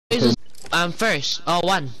First. Oh,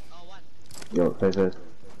 one. Yo, face.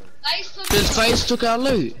 His face took our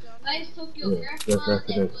loot. Face took your grandma, that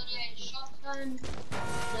good shotgun,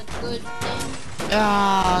 that good thing.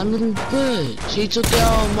 Ah, little bitch. He took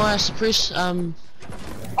my suppress, Oi,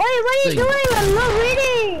 what are you doing? I'm not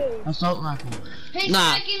ready. assault rifle. He's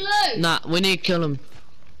Nah. taking loot. Nah, we need to kill him.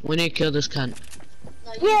 We need to kill this cunt.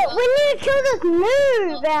 No, Yeah, we need to kill this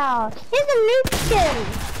noob out. He's a noob skin.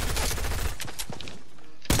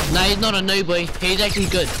 Nah, he's not a noob, boy. He's actually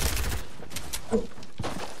good.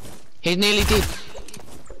 He's nearly dead.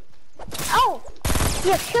 Oh,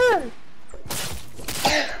 yeah, kill him.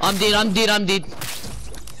 I'm dead.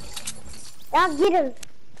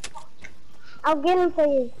 I'll get him for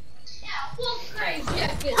you. Yeah, what green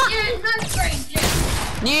jacket? Yeah, no green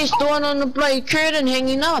jacket. Yes, the one on the blade curtain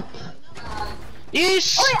hanging up.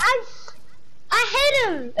 Yes. Oi, I hit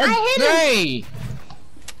him. I hit him. Great.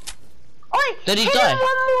 Oi, Did he hit die? him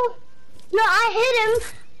one more. No, I hit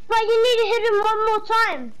him, but you need to hit him one more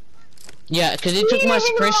time. Yeah, cause he You took need my to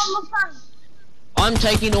hit him suppress. one more time. I'm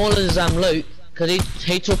taking all of his loot, cause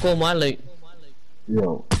he took all my loot.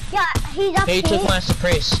 Yo. Yeah, he's up He here. took my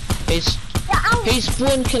suppress. He's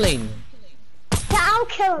spawn killing. Yeah, I'll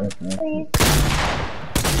kill him, please.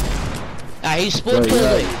 Ah, he's spawn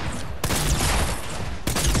killing.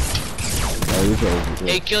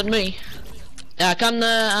 He killed me. Come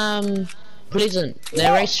the prison,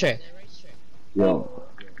 the racetrack. Yo.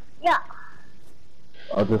 Yeah.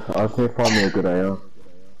 I just need to find me a good AR.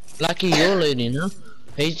 Lucky you're looting, huh?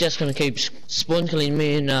 He's just gonna keep spawn killing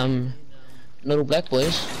me and little black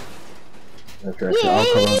boys. Okay, Yeah.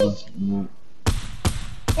 I'll come over.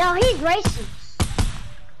 Yo, he's racist.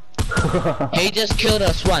 He just killed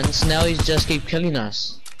us once, now he's just keep killing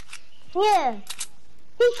us. Yeah.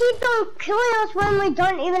 He keeps on killing us when we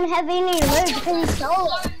don't even have any loot because he's solo. No,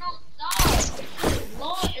 not dark.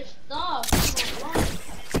 Light is dark. It's not light.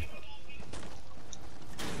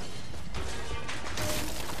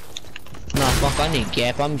 Nah, fuck, I need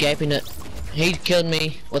gap. I'm gapping it. He killed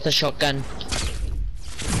me with a shotgun.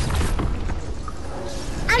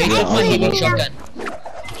 He took my heavy shotgun.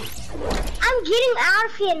 I'm getting out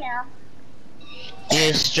of here now.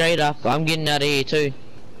 Yeah, straight up. I'm getting out of here too.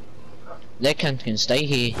 That cunt can stay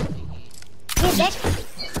here. Yeah, that's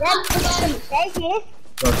stay here.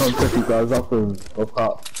 I'll come pick you guys up and go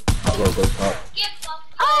pop. I'll go pop. Get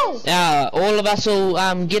fucked. Oh! Yeah, all of us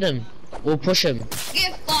will get him. We'll push him.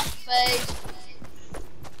 Get fucked, face.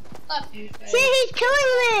 Fuck you, face. See, he's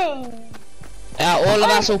killing me. All of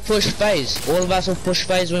us will push phase. All of us will push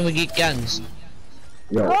phase when we get guns.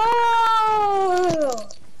 Yo. Oh!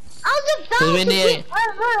 I was about So to we're near- get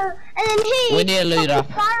over, and then he we're near loot up.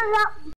 fired up